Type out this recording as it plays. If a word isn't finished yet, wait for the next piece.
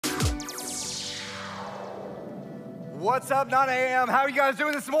What's up, 9 a.m.? How are you guys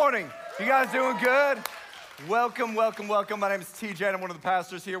doing this morning? You guys doing good? Welcome, welcome, welcome. My name is TJ, and I'm one of the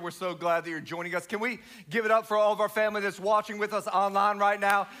pastors here. We're so glad that you're joining us. Can we give it up for all of our family that's watching with us online right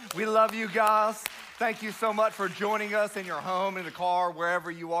now? We love you guys. Thank you so much for joining us in your home, in the car,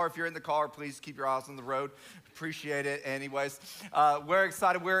 wherever you are. If you're in the car, please keep your eyes on the road. Appreciate it. Anyways, we're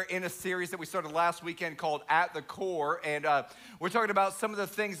excited. We're in a series that we started last weekend called At the Core, and we're talking about some of the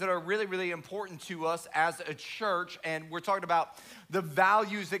things that are really, really important to us as a church, and we're talking about the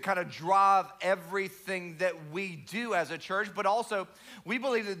values that kind of drive everything that we do as a church, but also we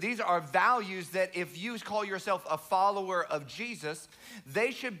believe that these are values that if you call yourself a follower of Jesus,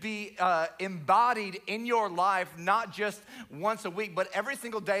 they should be embodied in your life, not just once a week, but every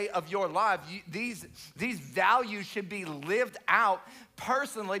single day of your life. These values should be lived out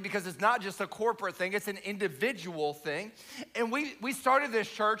personally, because it's not just a corporate thing, it's an individual thing. And we started this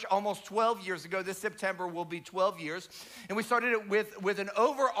church almost 12 years ago. This September will be 12 years. And we started it with an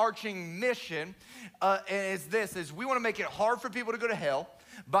overarching mission, and is we want to make it hard for people to go to hell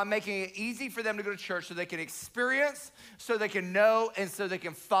by making it easy for them to go to church so they can experience, so they can know, and so they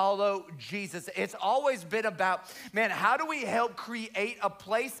can follow Jesus. It's always been about, man, how do we help create a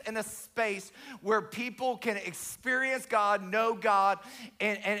place and a space where people can experience God, know God,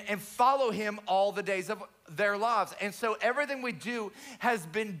 and follow Him all the days of their lives. And so everything we do has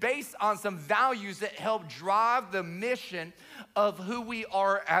been based on some values that help drive the mission of who we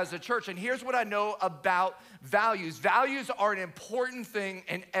are as a church. And here's what I know about values. Values are an important thing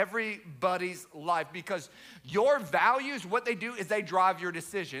in everybody's life, because your values, what they do is they drive your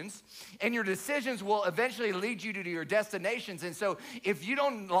decisions, and your decisions will eventually lead you to your destinations. And so if you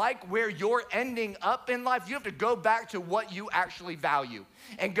don't like where you're ending up in life, you have to go back to what you actually value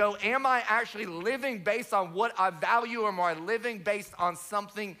and go, am I actually living based on what I value, or am I living based on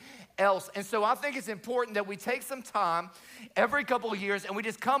something else? And so I think it's important that we take some time every couple of years and we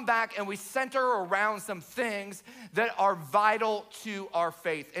just come back and we center around some things that are vital to our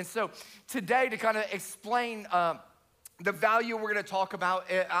faith. And so today, to kind of explain the value we're going to talk about,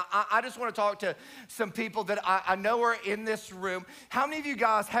 I just want to talk to some people that I know are in this room. How many of you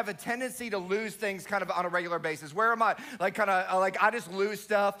guys have a tendency to lose things kind of on a regular basis? Where am I? Like I just lose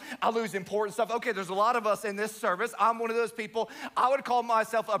stuff. I lose important stuff. Okay, there's a lot of us in this service. I'm one of those people. I would call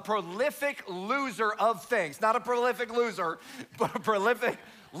myself a prolific loser of things. Not a prolific loser, but a prolific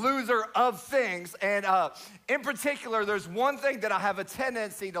loser of things. And in particular, there's one thing that I have a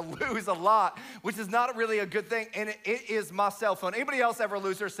tendency to lose a lot, which is not really a good thing, and it is my cell phone. Anybody else ever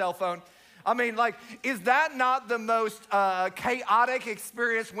lose their cell phone? I mean, like, is that not the most chaotic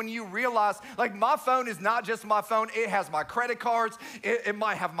experience when you realize, like, my phone is not just my phone. It has my credit cards. It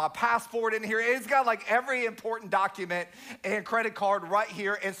might have my passport in here. It's got, like, every important document and credit card right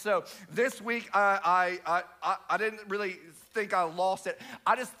here. And so this week, I didn't really think I lost it.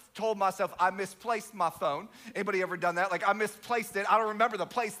 I just told myself I misplaced my phone. Anybody ever done that? Like, I misplaced it. I don't remember the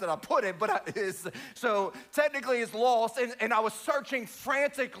place that I put it, but so technically it's lost. And I was searching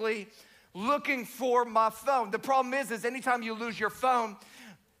frantically, looking for my phone. The problem is anytime you lose your phone,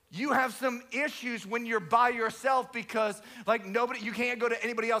 you have some issues when you're by yourself, because like you can't go to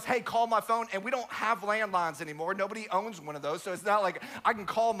anybody else, hey, call my phone. And we don't have landlines anymore. Nobody owns one of those. So it's not like I can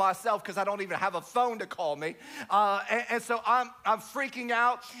call myself, because I don't even have a phone to call me. And so I'm freaking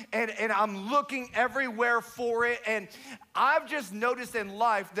out, and I'm looking everywhere for it. And I've just noticed in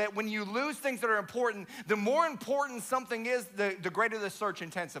life that when you lose things that are important, the more important something is, the greater the search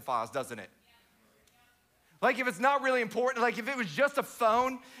intensifies, doesn't it? Like, if it's not really important, like if it was just a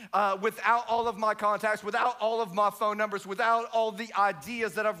phone without all of my contacts, without all of my phone numbers, without all the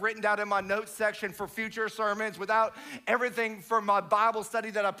ideas that I've written down in my notes section for future sermons, without everything for my Bible study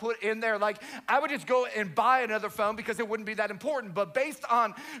that I put in there, like, I would just go and buy another phone because it wouldn't be that important. But based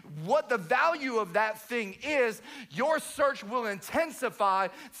on what the value of that thing is, your search will intensify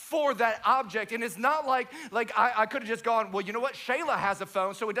for that object. And it's not like I could have just gone, well, you know what? Shayla has a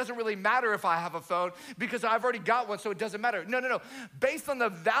phone, so it doesn't really matter if I have a phone, because I've already got one, so it doesn't matter. No. Based on the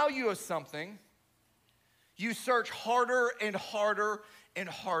value of something, you search harder and harder and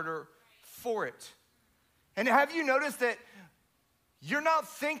harder for it. And have you noticed that you're not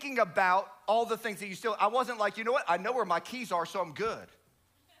thinking about all the things that you still, I wasn't like, you know what? I know where my keys are, so I'm good.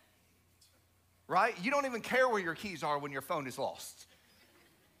 Right? You don't even care where your keys are when your phone is lost.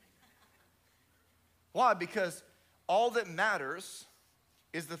 Why? Because all that matters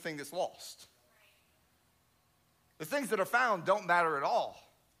is the thing that's lost. The things that are found don't matter at all.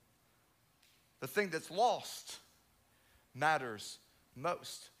 The thing that's lost matters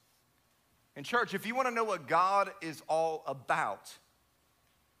most. And church, if you want to know what God is all about,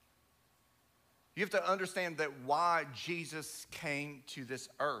 You have to understand that why Jesus came to this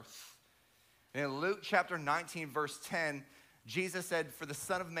earth. And in Luke chapter 19, verse 10, Jesus said, "For the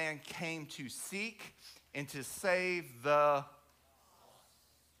Son of Man came to seek and to save the..."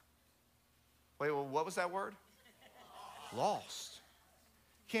 Wait, well, what was that word? Lost.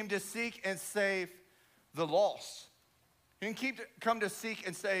 Came to seek and save the lost. He didn't come to seek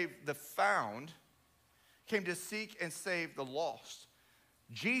and save the found. Came to seek and save the lost.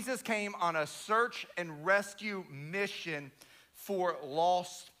 Jesus came on a search and rescue mission for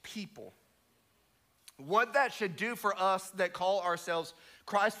lost people. What that should do for us that call ourselves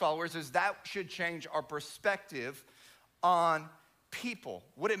Christ followers is that should change our perspective on people.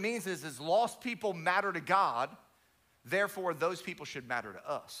 What it means is lost people matter to God, therefore those people should matter to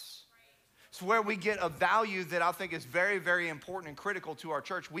us. It's where we get a value that I think is very, very important and critical to our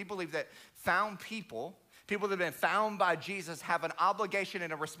church. We believe that found people that have been found by Jesus, have an obligation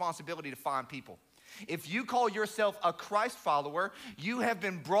and a responsibility to find people. If you call yourself a Christ follower, you have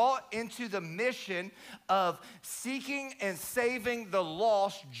been brought into the mission of seeking and saving the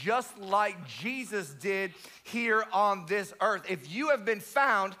lost, just like Jesus did here on this earth. If you have been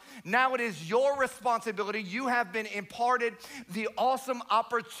found, now it is your responsibility. You have been imparted the awesome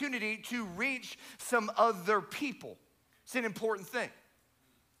opportunity to reach some other people. It's an important thing.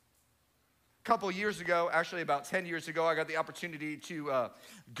 A couple of years ago, actually about 10 years ago, I got the opportunity to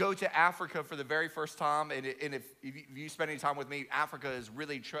go to Africa for the very first time. And if you spend any time with me, Africa has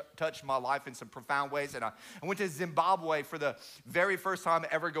really touched my life in some profound ways. And I went to Zimbabwe for the very first time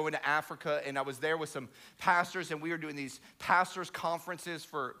ever going to Africa. And I was there with some pastors, and we were doing these pastors' conferences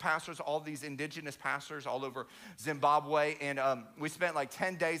for pastors, all these indigenous pastors all over Zimbabwe. And we spent like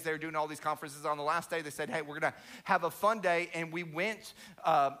 10 days there doing all these conferences. On the last day, they said, "Hey, we're going to have a fun day." And we went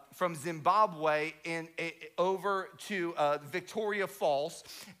from Zimbabwe over to Victoria Falls,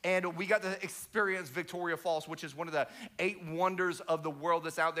 and we got to experience Victoria Falls, which is one of the 8 wonders of the world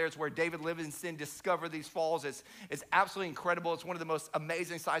that's out there. It's where David Livingstone discovered these falls. It's absolutely incredible. It's one of the most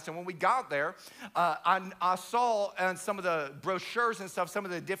amazing sights. And when we got there, I saw on some of the brochures and stuff, some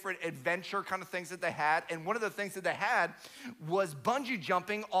of the different adventure kind of things that they had. And one of the things that they had was bungee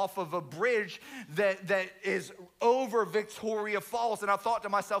jumping off of a bridge that is over Victoria Falls. And I thought to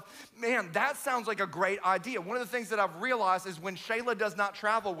myself, man, that sounds like a great idea. One of the things that I've realized is when Shayla does not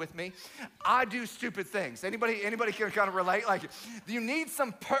travel with me, I do stupid things. Anybody can kind of relate? Like, you need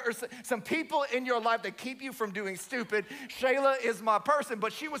some people in your life that keep you from doing stupid. Shayla is my person,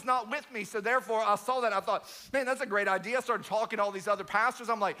 but she was not with me, so therefore I saw that. I thought, man, that's a great idea. I started talking to all these other pastors.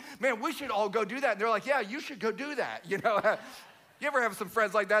 I'm like, man, we should all go do that. And they're like, yeah, you should go do that, you know. You ever have some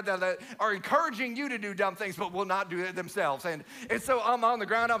friends like that are encouraging you to do dumb things but will not do it themselves? And so I'm on the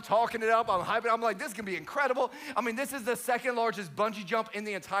ground, I'm talking it up, I'm hyping it. I'm like, this can be incredible. I mean, this is the second largest bungee jump in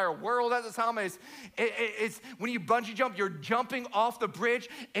the entire world at the time. It's when you bungee jump, you're jumping off the bridge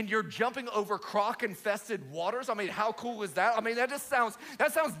and you're jumping over croc-infested waters. I mean, how cool is that? I mean, that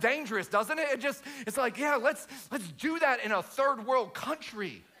sounds dangerous, doesn't it? It's like, yeah, let's do that in a third world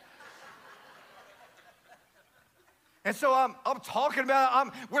country. And so I'm talking about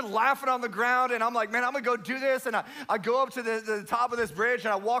it, we're laughing on the ground, and I'm like, man, I'm gonna go do this. And I go up to the top of this bridge,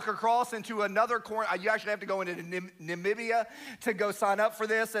 and I walk across into another corner. You actually have to go into Namibia to go sign up for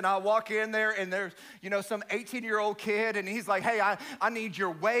this. And I walk in there, and there's, some 18-year-old kid, and he's like, hey, I need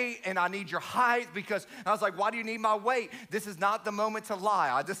your weight, and I need your height, because I was like, why do you need my weight? This is not the moment to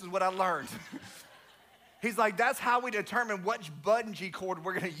lie. This is what I learned. He's like, that's how we determine which bungee cord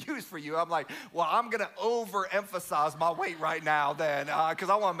we're going to use for you. I'm like, well, I'm going to overemphasize my weight right now then, because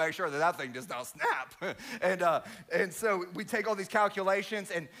I want to make sure that thing does not snap. And so we take all these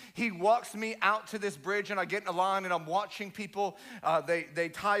calculations, and he walks me out to this bridge, and I get in a line, and I'm watching people. They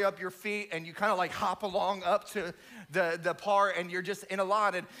tie up your feet, and you kind of like hop along up to the part, and you're just in a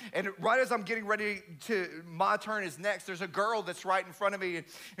line. And right as I'm getting ready my turn is next, there's a girl that's right in front of me,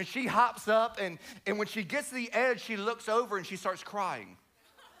 and she hops up, and when she gets to the edge, she looks over and she starts crying.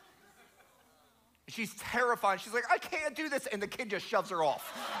 She's terrified. She's like, I can't do this. And the kid just shoves her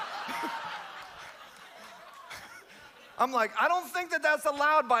off. I'm like, I don't think that's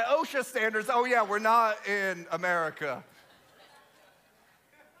allowed by OSHA standards. Oh yeah, we're not in America.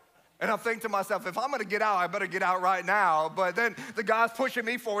 And I'm thinking to myself, if I'm gonna get out, I better get out right now. But then the guy's pushing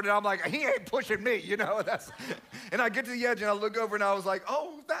me forward, and I'm like, he ain't pushing me, And I get to the edge, and I look over, and I was like,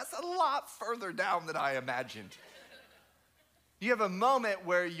 oh, that's a lot further down than I imagined. You have a moment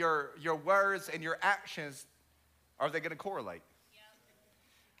where your words and your actions, are they gonna correlate? Yeah.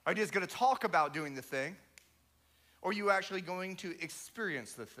 Are you just gonna talk about doing the thing, or are you actually going to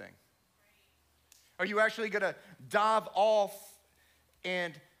experience the thing? Are you actually gonna dive off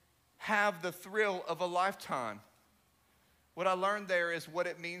and have the thrill of a lifetime. What I learned there is what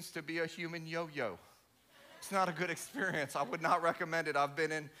it means to be a human yo-yo. It's not a good experience. I would not recommend it. I've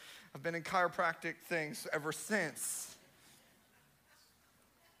been in chiropractic things ever since.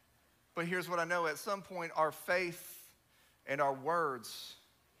 But here's what I know. At some point, our faith and our words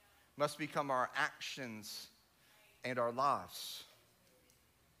must become our actions and our lives.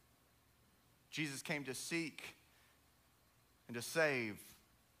 Jesus came to seek and to save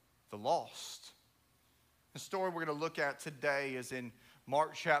the lost. The story we're going to look at today is in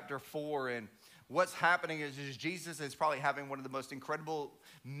Mark chapter 4, and what's happening is Jesus is probably having one of the most incredible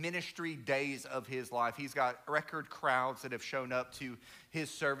ministry days of his life. He's got record crowds that have shown up to his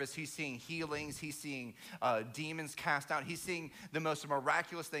service. He's seeing healings. He's seeing demons cast out. He's seeing the most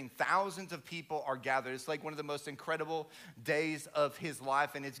miraculous thing. Thousands of people are gathered. It's like one of the most incredible days of his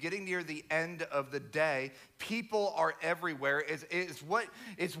life, and it's getting near the end of the day. People are everywhere. It's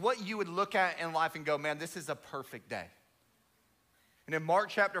what you would look at in life and go, man, this is a perfect day. And in Mark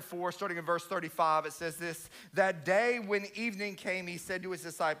chapter 4, starting in verse 35, it says this: that day when evening came, he said to his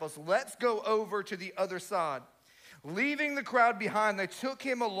disciples, let's go over to the other side. Leaving the crowd behind, they took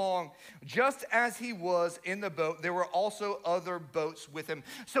him along. Just as he was in the boat, there were also other boats with him.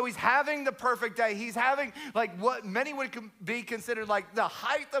 So he's having the perfect day. He's having like what many would be considered like the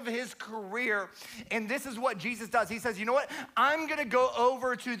height of his career. And this is what Jesus does. He says, you know what? I'm going to go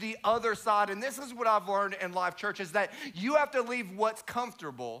over to the other side. And this is what I've learned in life, church, is that you have to leave what's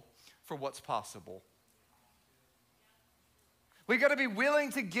comfortable for what's possible. We got to be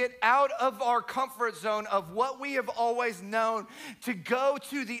willing to get out of our comfort zone of what we have always known to go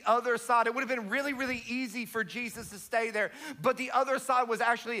to the other side. It would have been really, really easy for Jesus to stay there, but the other side was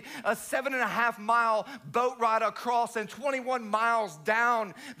actually a 7.5-mile boat ride across and 21 miles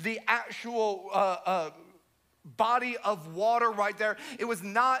down the actual body of water right there. It was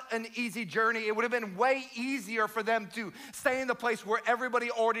not an easy journey. It would have been way easier for them to stay in the place where everybody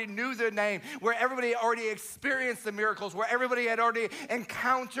already knew their name, where everybody already experienced the miracles, where everybody had already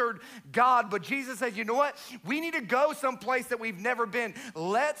encountered God. But Jesus said, you know what? We need to go someplace that we've never been.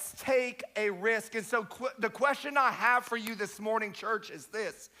 Let's take a risk. And so the question I have for you this morning, church, is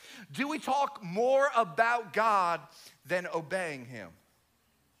this: do we talk more about God than obeying him?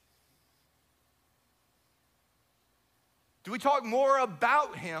 Do we talk more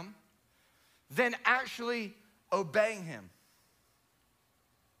about him than actually obeying him?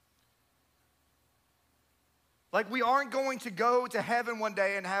 Like, we aren't going to go to heaven one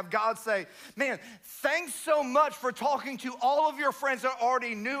day and have God say, man, thanks so much for talking to all of your friends that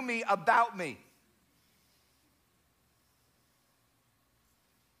already knew me about me.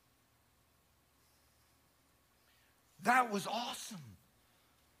 That was awesome.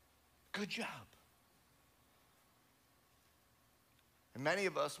 Good job. And many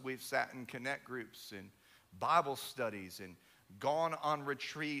of us, we've sat in connect groups and Bible studies and gone on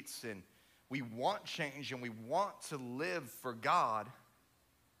retreats, and we want change and we want to live for God.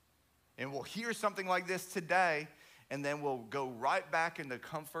 And we'll hear something like this today, and then we'll go right back in the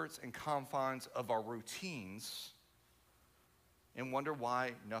comforts and confines of our routines and wonder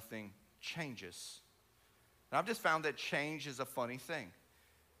why nothing changes. And I've just found that change is a funny thing.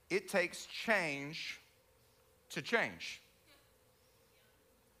 It takes change to change.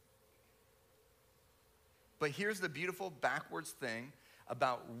 But here's the beautiful backwards thing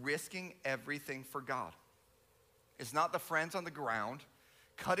about risking everything for God. It's not the friends on the ground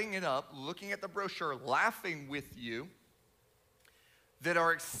cutting it up, looking at the brochure, laughing with you that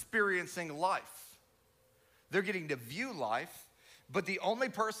are experiencing life. They're getting to view life, but the only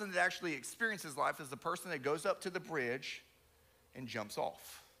person that actually experiences life is the person that goes up to the bridge and jumps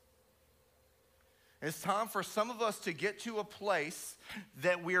off. It's time for some of us to get to a place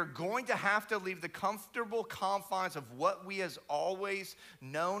that we are going to have to leave the comfortable confines of what we has always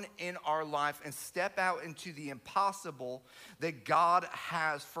known in our life and step out into the impossible that God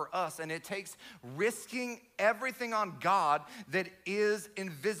has for us. And it takes risking everything on God that is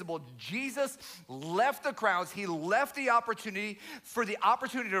invisible. Jesus left the crowds. He left the opportunity for the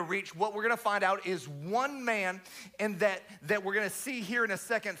opportunity to reach what we're going to find out is one man, and that we're going to see here in a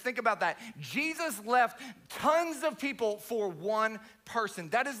second. Think about that. Jesus left tons of people for one person.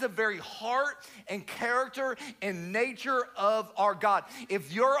 That is the very heart and character and nature of our God.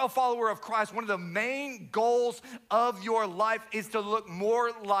 If you're a follower of Christ, one of the main goals of your life is to look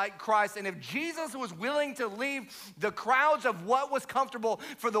more like Christ. And if Jesus was willing to leave the crowds of what was comfortable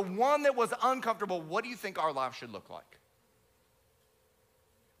for the one that was uncomfortable, what do you think our life should look like?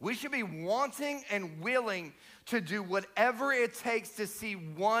 We should be wanting and willing to do whatever it takes to see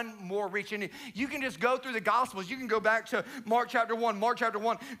one more reach. And you can just go through the Gospels. You can go back to Mark chapter 1. Mark chapter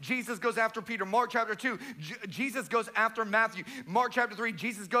 1, Jesus goes after Peter. Mark chapter 2, Jesus goes after Matthew. Mark chapter 3,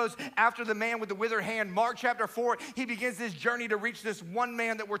 Jesus goes after the man with the withered hand. Mark chapter 4, he begins his journey to reach this one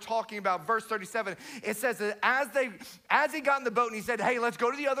man that we're talking about. Verse 37, it says that as he got in the boat and he said, hey, let's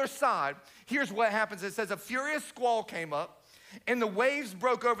go to the other side, here's what happens. It says a furious squall came up, and the waves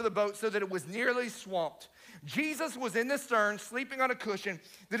broke over the boat so that it was nearly swamped. Jesus was in the stern, sleeping on a cushion.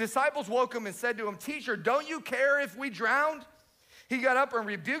 The disciples woke him and said to him, Teacher, don't you care if we drowned? He got up and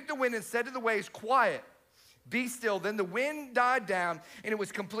rebuked the wind and said to the waves, Quiet, be still. Then the wind died down and it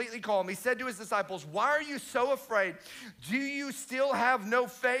was completely calm. He said to his disciples, Why are you so afraid? Do you still have no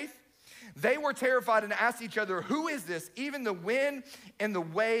faith? They were terrified and asked each other, Who is this? Even the wind and the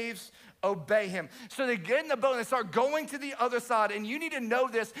waves obey him. So they get in the boat and they start going to the other side. And you need to know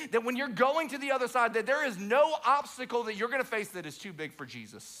this, that when you're going to the other side, that there is no obstacle that you're going to face that is too big for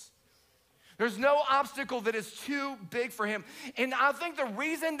Jesus. There's no obstacle that is too big for him. And I think the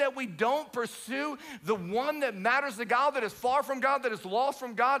reason that we don't pursue the one that matters to God, that is far from God, that is lost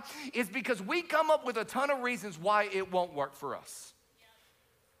from God, is because we come up with a ton of reasons why it won't work for us.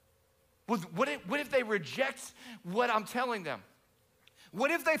 What if they reject what I'm telling them? What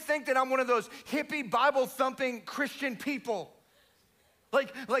if they think that I'm one of those hippie, Bible-thumping Christian people?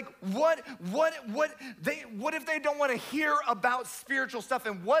 What if they don't want to hear about spiritual stuff?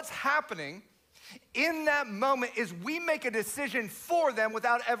 And what's happening in that moment is we make a decision for them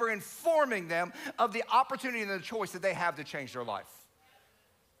without ever informing them of the opportunity and the choice that they have to change their life.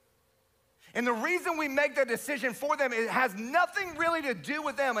 And the reason we make that decision for them, it has nothing really to do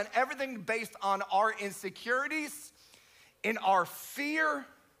with them and everything based on our insecurities, in our fear,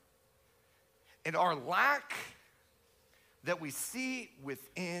 in our lack that we see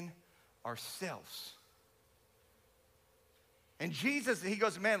within ourselves. And Jesus, he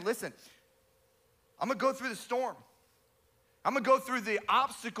goes, man, listen, I'm gonna go through the storm. I'm gonna go through the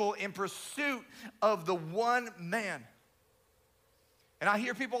obstacle in pursuit of the one man. And I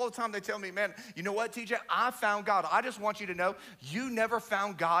hear people all the time, they tell me, man, you know what, TJ, I found God. I just want you to know, you never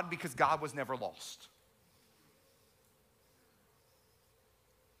found God because God was never lost.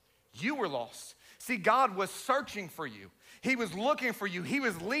 You were lost. See, God was searching for you. He was looking for you. He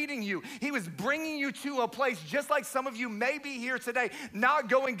was leading you. He was bringing you to a place just like some of you may be here today, not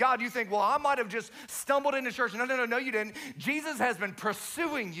going, God, you think, well, I might have just stumbled into church. No, you didn't. Jesus has been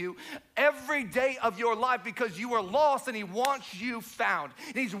pursuing you every day of your life because you were lost and he wants you found.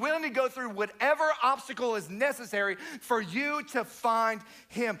 And he's willing to go through whatever obstacle is necessary for you to find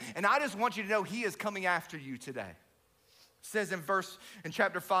him. And I just want you to know he is coming after you today. It says in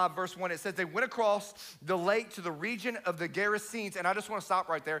chapter 5, verse 1, it says they went across the lake to the region of the Gerasenes. And I just want to stop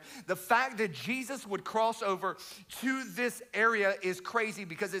right there. The fact that Jesus would cross over to this area is crazy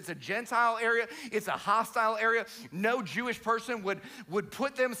because it's a Gentile area. It's a hostile area. No Jewish person would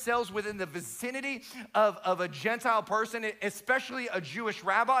put themselves within the vicinity of a Gentile person, especially a Jewish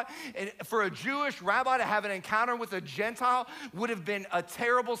rabbi. And for a Jewish rabbi to have an encounter with a Gentile would have been a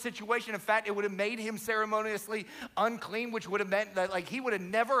terrible situation. In fact, it would have made him ceremoniously unclean, which would have meant that he would have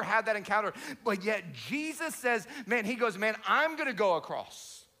never had that encounter. But yet Jesus says, he goes, I'm gonna go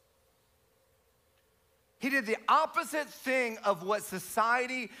across. He did the opposite thing of what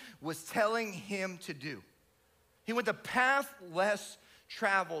society was telling him to do. He went the path less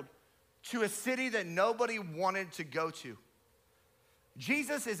traveled to a city that nobody wanted to go to.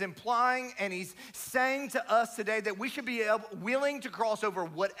 Jesus is implying and he's saying to us today that we should be willing to cross over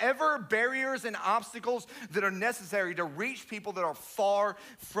whatever barriers and obstacles that are necessary to reach people that are far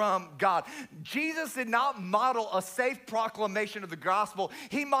from God. Jesus did not model a safe proclamation of the gospel.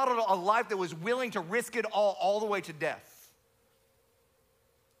 He modeled a life that was willing to risk it all the way to death.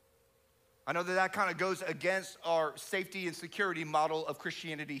 I know that kind of goes against our safety and security model of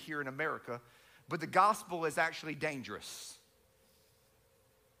Christianity here in America, but the gospel is actually dangerous.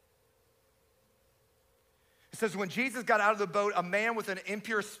 It says, when Jesus got out of the boat, a man with an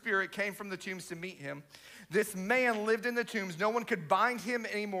impure spirit came from the tombs to meet him. This man lived in the tombs. No one could bind him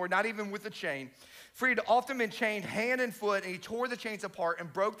anymore, not even with a chain. For he had often been chained hand and foot, and he tore the chains apart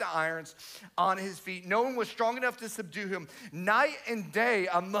and broke the irons on his feet. No one was strong enough to subdue him. Night and day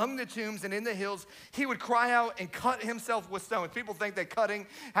among the tombs and in the hills, he would cry out and cut himself with stones. People think that cutting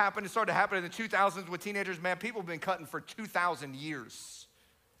happened. It started happening in the 2000s with teenagers. Man, people have been cutting for 2,000 years.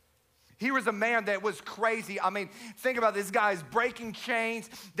 He was a man that was crazy. I mean, think about this guy is breaking chains.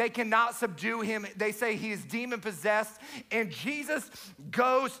 They cannot subdue him. They say he is demon possessed. And Jesus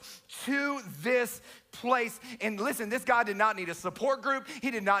goes to this place. And listen, this guy did not need a support group. He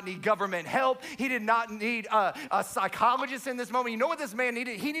did not need government help. He did not need a psychologist in this moment. You know what this man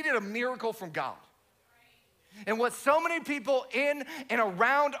needed? He needed a miracle from God. And what so many people in and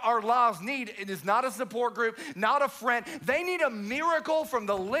around our lives need, it is not a support group, not a friend. They need a miracle from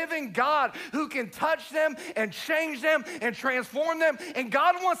the living God who can touch them and change them and transform them. And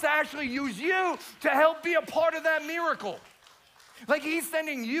God wants to actually use you to help be a part of that miracle. Like he's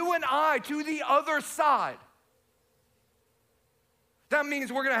sending you and I to the other side. That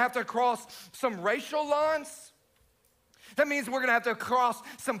means we're gonna have to cross some racial lines. That means we're gonna have to cross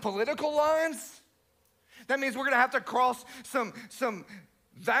some political lines. That means we're gonna have to cross some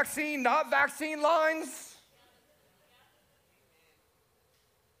vaccine, not vaccine lines.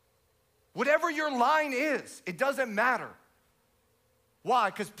 Whatever your line is, it doesn't matter.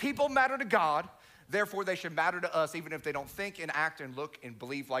 Why? Because people matter to God, therefore they should matter to us, even if they don't think and act and look and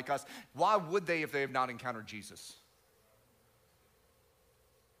believe like us. Why would they if they have not encountered Jesus?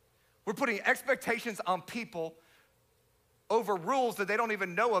 We're putting expectations on people over rules that they don't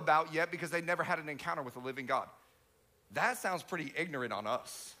even know about yet because they never had an encounter with the living God. That sounds pretty ignorant on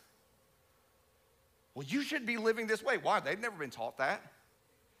us. Well, you should be living this way. Why? They've never been taught that.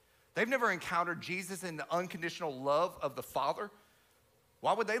 They've never encountered Jesus in the unconditional love of the Father.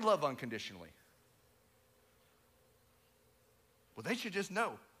 Why would they love unconditionally? Well, they should just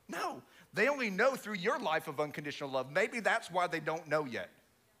know. No, they only know through your life of unconditional love. Maybe that's why they don't know yet.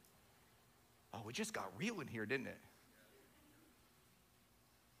 Oh, it just got real in here, didn't it?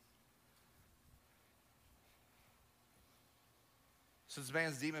 So this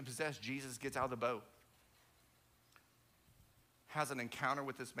man's demon-possessed. Jesus gets out of the boat, has an encounter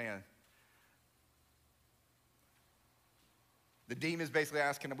with this man. The demon's basically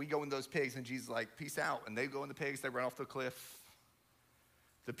asking, we go in those pigs? And Jesus is like, peace out. And they go in the pigs, they run off the cliff.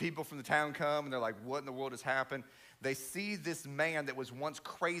 The people from the town come, and they're like, what in the world has happened? They see this man that was once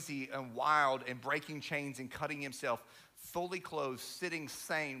crazy and wild and breaking chains and cutting himself, fully clothed, sitting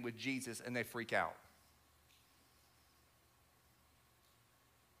sane with Jesus, and they freak out.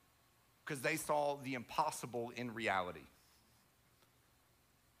 Because they saw the impossible in reality.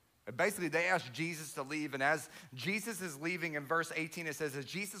 And basically, they asked Jesus to leave, and as Jesus is leaving, in verse 18, it says, as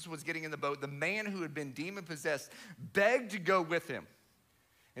Jesus was getting in the boat, the man who had been demon-possessed begged to go with him.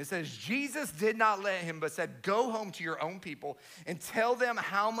 It says, Jesus did not let him, but said, go home to your own people and tell them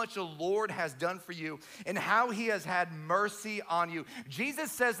how much the Lord has done for you and how he has had mercy on you. Jesus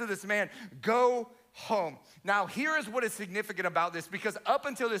says to this man, go home. Now, here is what is significant about this, because up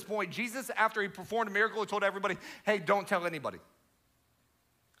until this point, Jesus, after he performed a miracle, told everybody, hey, don't tell anybody.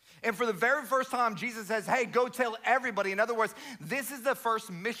 And for the very first time, Jesus says, hey, go tell everybody. In other words, this is the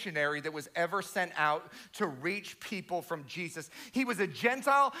first missionary that was ever sent out to reach people from Jesus. He was a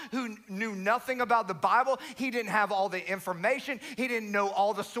Gentile who knew nothing about the Bible. He didn't have all the information. He didn't know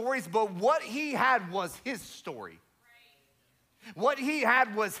all the stories, but what he had was his story. What he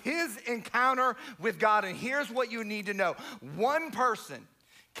had was his encounter with God. And here's what you need to know. One person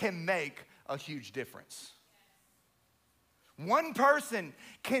can make a huge difference. One person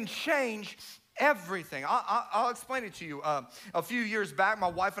can change everything. I'll explain it to you. A few years back, my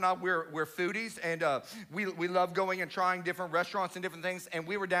wife and I, we're foodies, and we love going and trying different restaurants and different things. And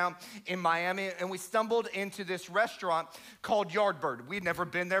we were down in Miami, and we stumbled into this restaurant called Yardbird. We'd never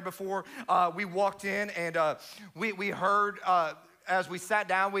been there before. We walked in, and we heard... as we sat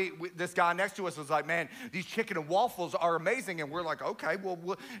down, this guy next to us was like, man, these chicken and waffles are amazing. And we're like, okay,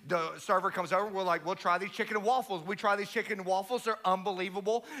 well, the server comes over. We're like, we'll try these chicken and waffles. We try these chicken and waffles. They're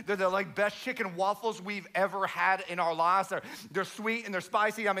unbelievable. They're the like best chicken and waffles we've ever had in our lives. They're sweet and they're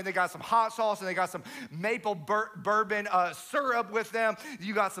spicy. I mean, they got some hot sauce and they got some maple bourbon syrup with them.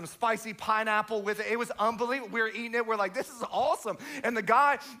 You got some spicy pineapple with it. It was unbelievable. We were eating it. We're like, this is awesome. And the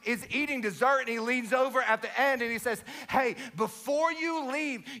guy is eating dessert, and he leans over at the end and he says, hey, before you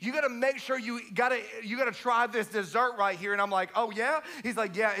leave, you got to make sure you got to try this dessert right here. And I'm like, oh yeah? He's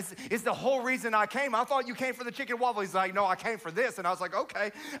like, yeah, it's the whole reason I came. I thought you came for the chicken waffle. He's like, no, I came for this. And I was like,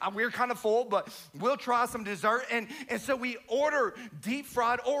 okay, we're kind of full, but we'll try some dessert. And so we order deep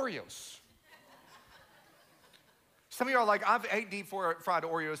fried Oreos. Some of you are like, I've ate deep fried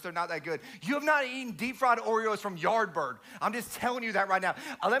Oreos. They're not that good. You have not eaten deep fried Oreos from Yardbird. I'm just telling you that right now.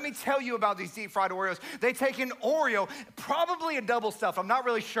 Let me tell you about these deep fried Oreos. They take an Oreo, probably a double stuff. I'm not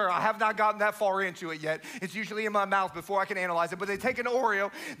really sure. I have not gotten that far into it yet. It's usually in my mouth before I can analyze it. But they take an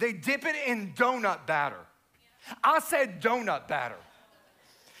Oreo, they dip it in donut batter. I said donut batter.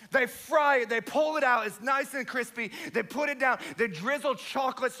 They fry it, they pull it out, it's nice and crispy. They put it down, they drizzle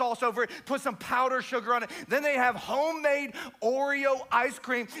chocolate sauce over it, put some powdered sugar on it. Then they have homemade Oreo ice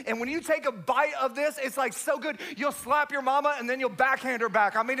cream. And when you take a bite of this, it's like so good, you'll slap your mama and then you'll backhand her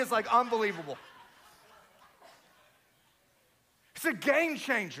back. I mean, it's like unbelievable. It's a game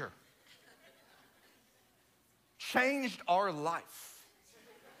changer. Changed our life.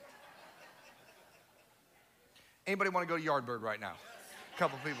 Anybody want to go to Yardbird right now? A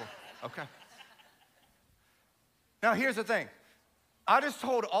couple people. Okay. Now here's the thing. I just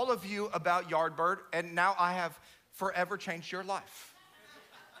told all of you about Yardbird, and now I have forever changed your life.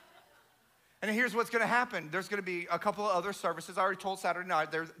 And here's what's going to happen. There's going to be a couple of other services. I already told Saturday night.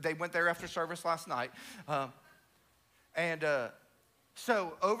 They went there after service last night.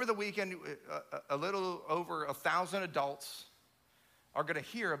 So over the weekend, a little over 1,000 adults are going to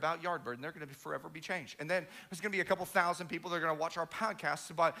hear about Yardbird, and they're going to forever be changed. And then there's going to be a couple thousand people that are going to watch our podcast.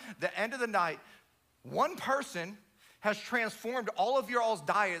 So by the end of the night, one person has transformed all of your all's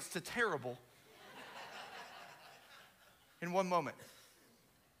diets to terrible in one moment.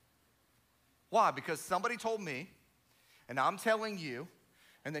 Why? Because somebody told me, and I'm telling you,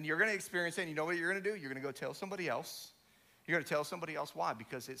 and then you're going to experience it, and you know what you're going to do? You're going to go tell somebody else. You're going to tell somebody else. Why?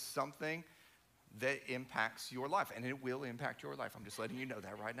 Because it's something that impacts your life, and it will impact your life. I'm just letting you know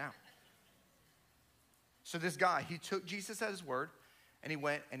that right now. So this guy, he took Jesus at his word, and he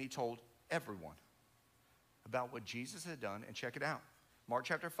went and he told everyone about what Jesus had done. And check it out. Mark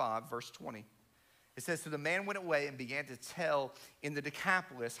chapter 5, verse 20. It says, so the man went away and began to tell in the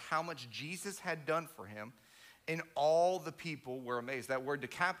Decapolis how much Jesus had done for him. And all the people were amazed. That word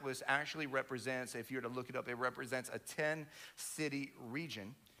Decapolis actually represents, if you were to look it up, it represents a 10-city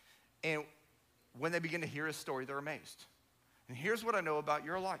region. And when they begin to hear his story, they're amazed. And here's what I know about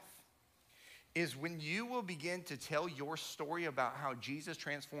your life, is when you will begin to tell your story about how Jesus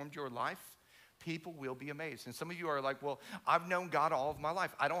transformed your life, people will be amazed. And some of you are like, well, I've known God all of my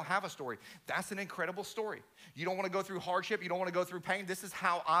life. I don't have a story. That's an incredible story. You don't want to go through hardship. You don't want to go through pain. This is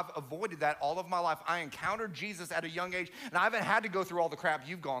how I've avoided that all of my life. I encountered Jesus at a young age, and I haven't had to go through all the crap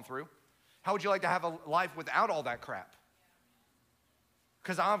you've gone through. How would you like to have a life without all that crap?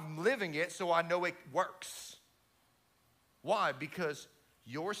 Because I'm living it, so I know it works. Why? Because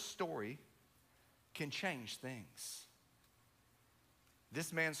your story can change things.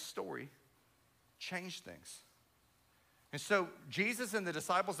 This man's story changed things. And so Jesus and the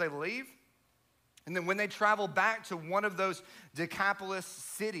disciples, they leave. And then when they travel back to one of those Decapolis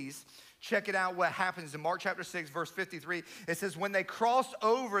cities, check it out what happens in Mark chapter 6, verse 53. It says, when they crossed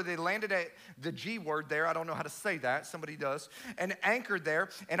over, they landed at the G word there. I don't know how to say that. Somebody does. And anchored there.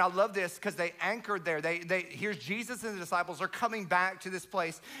 And I love this because they anchored there. Here's Jesus and the disciples are coming back to this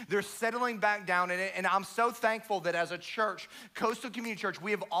place. They're settling back down in it. And I'm so thankful that as a church, Coastal Community Church,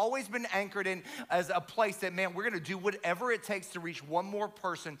 we have always been anchored in as a place that, man, we're going to do whatever it takes to reach one more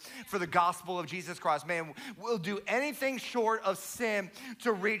person for the gospel of Jesus Christ. Man, we'll do anything short of sin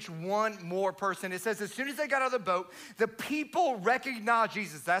to reach one more person. It says as soon as they got out of the boat, the people recognized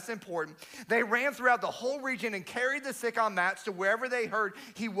Jesus. That's important. They ran throughout the whole region and carried the sick on mats to wherever they heard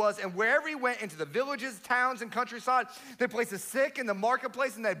he was. And wherever he went, into the villages, towns, and countryside, they placed the sick in the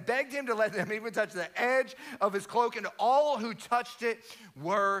marketplace, and they begged him to let them even touch the edge of his cloak. And all who touched it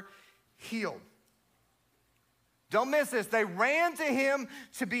were healed. Don't miss this. They ran to him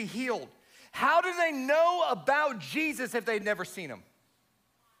to be healed. How do they know about Jesus if they'd never seen him?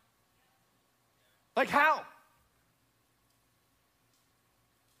 Like how?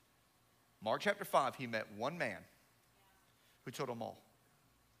 Mark chapter 5, he met one man who told them all.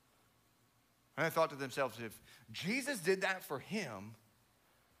 And they thought to themselves, if Jesus did that for him,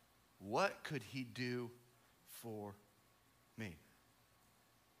 what could he do for me?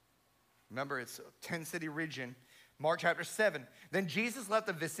 Remember, it's a 10-city region. Mark chapter 7. Then Jesus left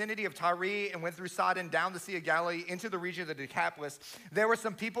the vicinity of Tyre and went through Sidon down the Sea of Galilee into the region of the Decapolis. There were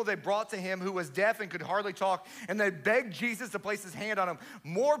some people they brought to him who was deaf and could hardly talk, and they begged Jesus to place his hand on him.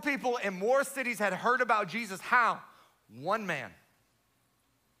 More people in more cities had heard about Jesus. How? One man.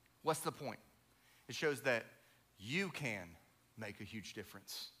 What's the point? It shows that you can make a huge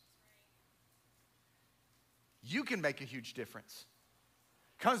difference. You can make a huge difference.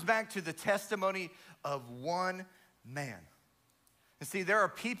 Comes back to the testimony of one man. And see, there are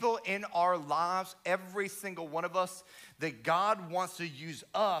people in our lives, every single one of us, that God wants to use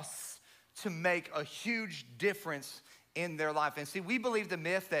us to make a huge difference in their life. And see, we believe the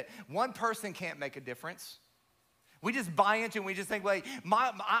myth that one person can't make a difference. We just buy into it and we just think, like,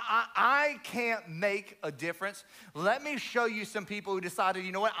 I can't make a difference. Let me show you some people who decided,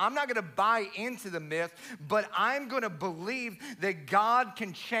 you know what, I'm not gonna buy into the myth, but I'm gonna believe that God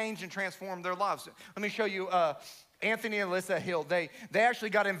can change and transform their lives. Let me show you Anthony and Alyssa Hill. They actually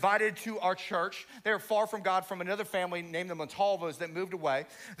got invited to our church. They were far from God from another family named the Montalvos that moved away.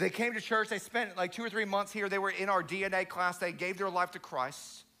 They came to church. They spent like 2 or 3 months here. They were in our DNA class. They gave their life to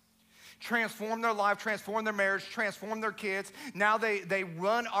Christ. Transformed their life, transformed their marriage, transformed their kids. Now they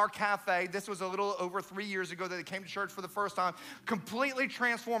run our cafe. This was a little over 3 years ago that they came to church for the first time. Completely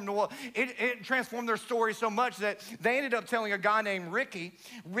transformed. Well, it transformed their story so much that they ended up telling a guy named Ricky.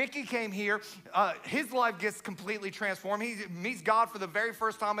 Ricky came here. His life gets completely transformed. He meets God for the very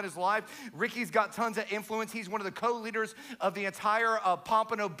first time in his life. Ricky's got tons of influence. He's one of the co-leaders of the entire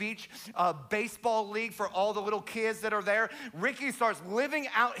Pompano Beach baseball league for all the little kids that are there. Ricky starts living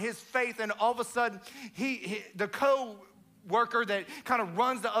out his faith. And all of a sudden, the co-worker that kind of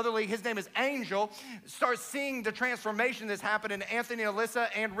runs the other league, his name is Angel, starts seeing the transformation that's happened in Anthony, Alyssa,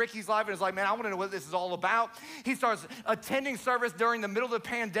 and Ricky's life, and is like, man, I want to know what this is all about. He starts attending service during the middle of the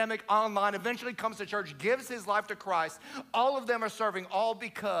pandemic online, eventually comes to church, gives his life to Christ. All of them are serving, all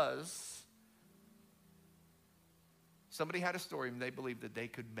because somebody had a story and they believed that they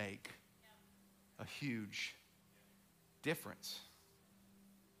could make a huge difference.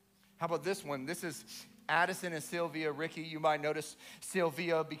 How about this one? This is Addison and Sylvia. Ricky, you might notice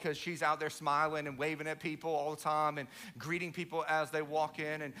Sylvia because she's out there smiling and waving at people all the time and greeting people as they walk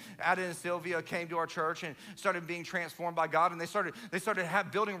in. And Addison and Sylvia came to our church and started being transformed by God. And they started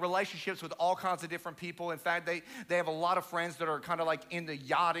building relationships with all kinds of different people. In fact, they have a lot of friends that are kind of like in the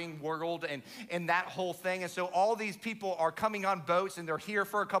yachting world and that whole thing. And so all these people are coming on boats and they're here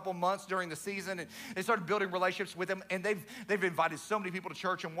for a couple months during the season. And they started building relationships with them. And they've invited so many people to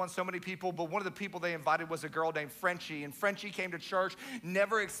church and won so many people. But one of the people they invited was a girl named Frenchie, and Frenchie came to church,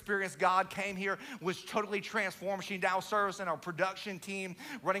 never experienced God, came here, was totally transformed. She now serves in our production team,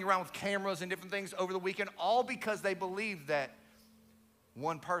 running around with cameras and different things over the weekend, all because they believe that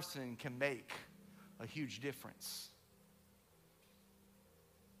one person can make a huge difference.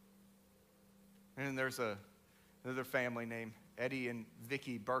 And then there's another family named Eddie and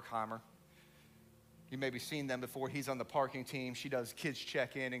Vicky Berkheimer. You maybe seen them before. He's on the parking team. She does kids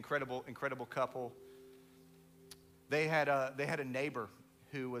check-in. Incredible couple. They had a neighbor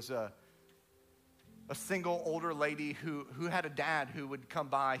who was a single older lady who had a dad who would come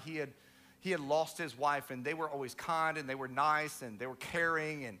by. He had lost his wife, and they were always kind and they were nice and they were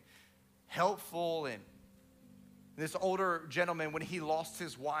caring and helpful. And this older gentleman, when he lost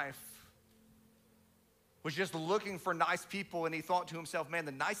his wife, was just looking for nice people, and he thought to himself, man,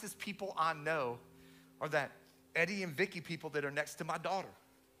 the nicest people I know are that Eddie and Vicky people that are next to my daughter.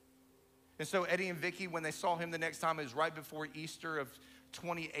 And so Eddie and Vicky, when they saw him the next time, it was right before Easter of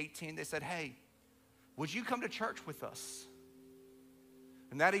 2018, they said, hey, would you come to church with us?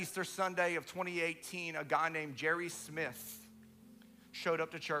 And that Easter Sunday of 2018, a guy named Jerry Smith showed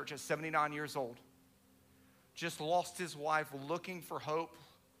up to church at 79 years old. Just lost his wife, looking for hope,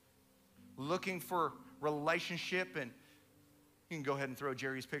 looking for relationship. And you can go ahead and throw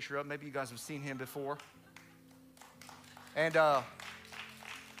Jerry's picture up. Maybe you guys have seen him before. And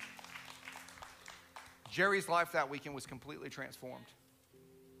Jerry's life that weekend was completely transformed.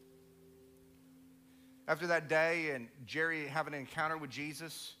 After that day and Jerry having an encounter with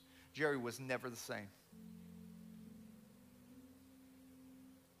Jesus, Jerry was never the same.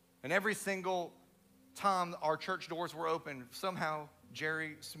 And every single time our church doors were open, somehow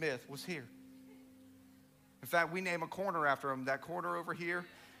Jerry Smith was here. In fact, we name a corner after him. That corner over here,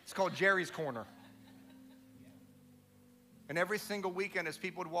 it's called Jerry's Corner. And every single weekend as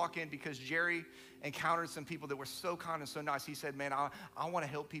people would walk in, because Jerry encountered some people that were so kind and so nice, he said, man, I want to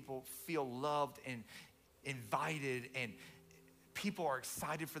help people feel loved and invited, and people are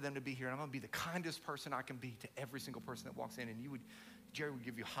excited for them to be here. And I'm going to be the kindest person I can be to every single person that walks in. And Jerry would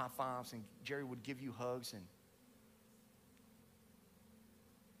give you high fives, and Jerry would give you hugs.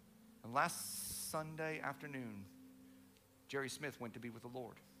 And last Sunday afternoon, Jerry Smith went to be with the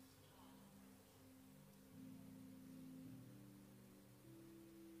Lord.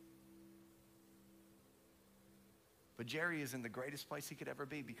 But Jerry is in the greatest place he could ever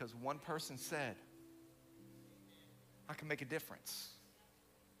be, because one person said, I can make a difference.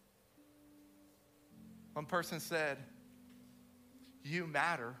 One person said, you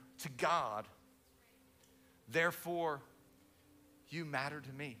matter to God, therefore you matter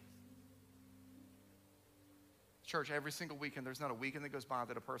to me. Church, every single weekend, there's not a weekend that goes by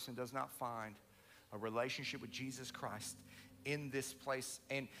that a person does not find a relationship with Jesus Christ in this place.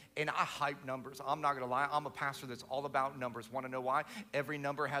 And I hype numbers. I'm not gonna lie, I'm a pastor that's all about numbers. Wanna know why? Every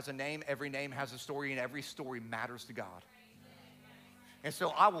number has a name, every name has a story, and every story matters to God. And so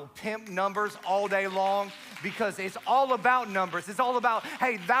I will pimp numbers all day long because it's all about numbers. It's all about,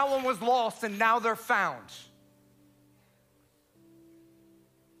 hey, that one was lost and now they're found.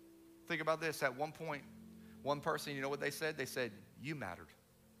 Think about this. At one point, one person, you know what they said? They said, you mattered.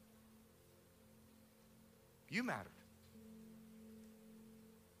 You mattered.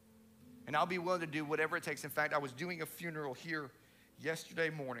 And I'll be willing to do whatever it takes. In fact, I was doing a funeral here yesterday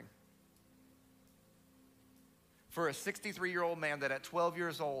morning for a 63-year-old man that at 12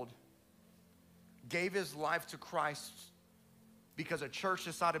 years old gave his life to Christ because a church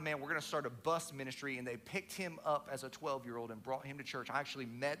decided, man, we're going to start a bus ministry, and they picked him up as a 12-year-old and brought him to church. I actually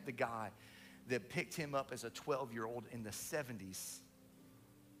met the guy that picked him up as a 12-year-old in the 70s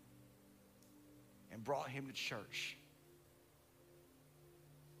and brought him to church.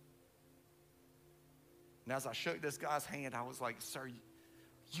 And as I shook this guy's hand, I was like, sir,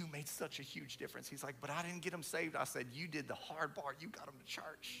 you made such a huge difference. He's like, but I didn't get him saved. I said, you did the hard part. You got him to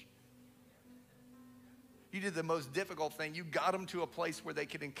church. You did the most difficult thing. You got them to a place where they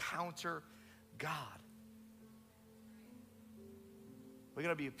could encounter God. We're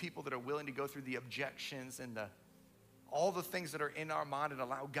going to be people that are willing to go through the objections and all the things that are in our mind and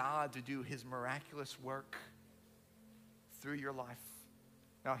allow God to do his miraculous work through your life.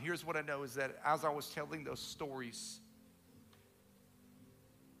 Now, here's what I know is that as I was telling those stories,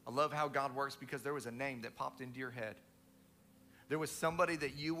 I love how God works because there was a name that popped into your head. There was somebody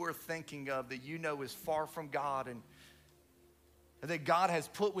that you were thinking of that you know is far from God and that God has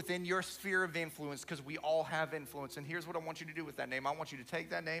put within your sphere of influence, because we all have influence. And here's what I want you to do with that name. I want you to take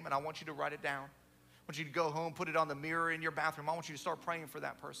that name and I want you to write it down. I want you to go home, put it on the mirror in your bathroom. I want you to start praying for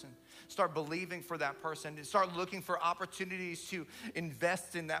that person. Start believing for that person. And start looking for opportunities to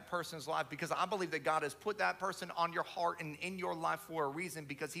invest in that person's life, because I believe that God has put that person on your heart and in your life for a reason,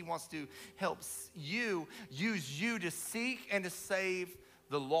 because he wants to help you, use you to seek and to save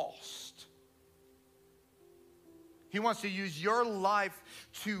the lost. He wants to use your life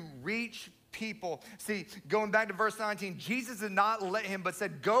to reach people. See, going back to verse 19, Jesus did not let him, but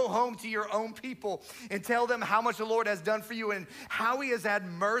said, go home to your own people and tell them how much the Lord has done for you and how he has had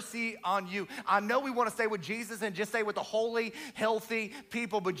mercy on you. I know we want to stay with Jesus and just stay with the holy, healthy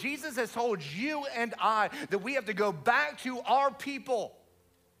people, but Jesus has told you and I that we have to go back to our people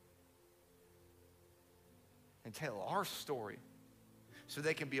and tell our story so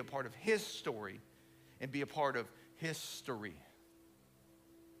they can be a part of his story and be a part of history.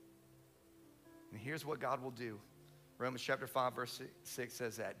 And here's what God will do. Romans chapter 5, verse 6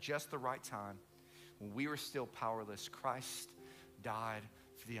 says that just the right time, when we were still powerless, Christ died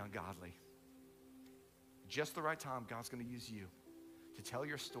for the ungodly. Just the right time, God's going to use you to tell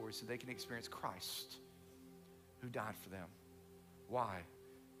your story so they can experience Christ who died for them. Why?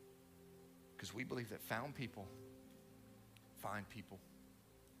 Because we believe that found people find people.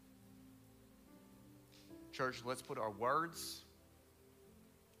 Church, let's put our words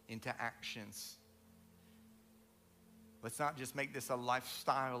into actions. Let's not just make this a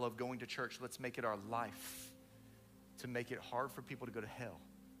lifestyle of going to church. Let's make it our life to make it hard for people to go to hell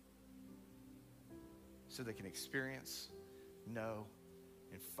so they can experience, know,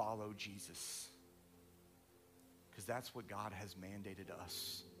 and follow Jesus. Because that's what God has mandated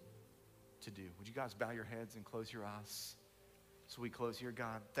us to do. Would you guys bow your heads and close your eyes? So we close here.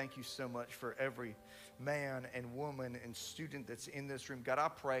 God, thank you so much for every man and woman and student that's in this room. God, I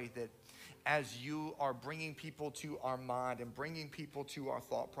pray that as you are bringing people to our mind and bringing people to our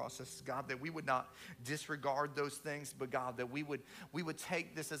thought process, God, that we would not disregard those things, but God, that we would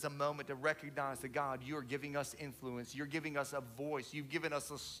take this as a moment to recognize that, God, you are giving us influence. You're giving us a voice. You've given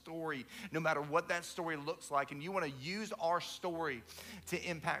us a story, no matter what that story looks like, and you want to use our story to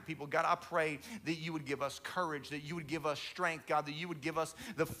impact people. God, I pray that you would give us courage, that you would give us strength, God, that you would give us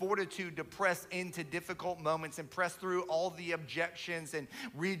the fortitude to press into difficult moments and press through all the objections and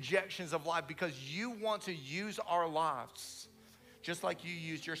rejections of life, because you want to use our lives just like you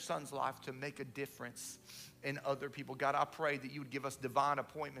used your son's life to make a difference in other people. God, I pray that you would give us divine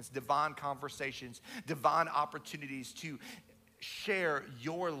appointments, divine conversations, divine opportunities to share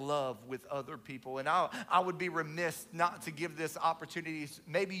your love with other people. And I would be remiss not to give this opportunity.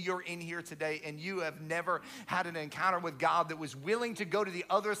 Maybe you're in here today and you have never had an encounter with God that was willing to go to the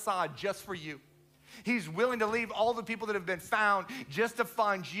other side just for you. He's willing to leave all the people that have been found just to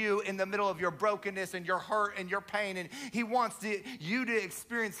find you in the middle of your brokenness and your hurt and your pain. And he wants you to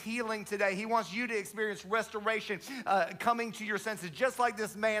experience healing today. He wants you to experience restoration, coming to your senses, just like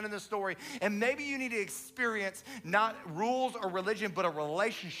this man in the story. And maybe you need to experience not rules or religion, but a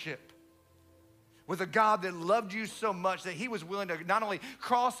relationship with a God that loved you so much that he was willing to not only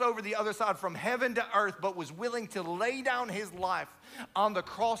cross over the other side from heaven to earth, but was willing to lay down his life on the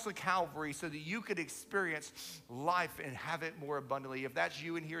cross of Calvary so that you could experience life and have it more abundantly. If that's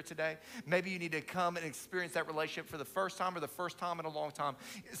you in here today, maybe you need to come and experience that relationship for the first time or the first time in a long time.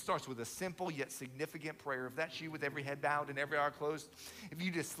 It starts with a simple yet significant prayer. If that's you, with every head bowed and every eye closed, if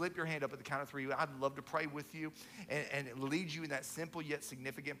you just slip your hand up at the count of three, I'd love to pray with you and lead you in that simple yet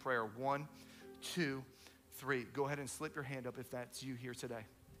significant prayer. 1, 2, 3. Go ahead and slip your hand up if that's you here today.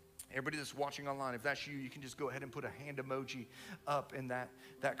 Everybody that's watching online, if that's you, you can just go ahead and put a hand emoji up in that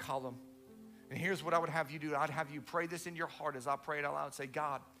column. And here's what I would have you do. I'd have you pray this in your heart as I pray it out loud. Say,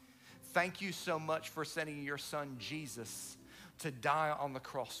 God, thank you so much for sending your son Jesus to die on the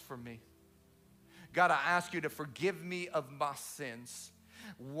cross for me. God, I ask you to forgive me of my sins.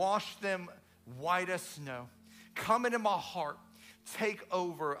 Wash them white as snow. Come into my heart. Take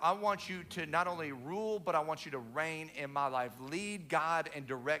over. I want you to not only rule, but I want you to reign in my life. Lead, guide, and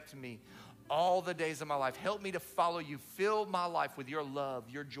direct me all the days of my life. Help me to follow you. Fill my life with your love,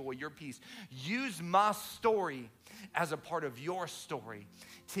 your joy, your peace. Use my story as a part of your story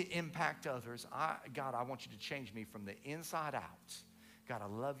to impact others. God, I want you to change me from the inside out. God, I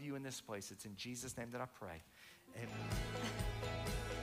love you in this place. It's in Jesus' name that I pray. Amen.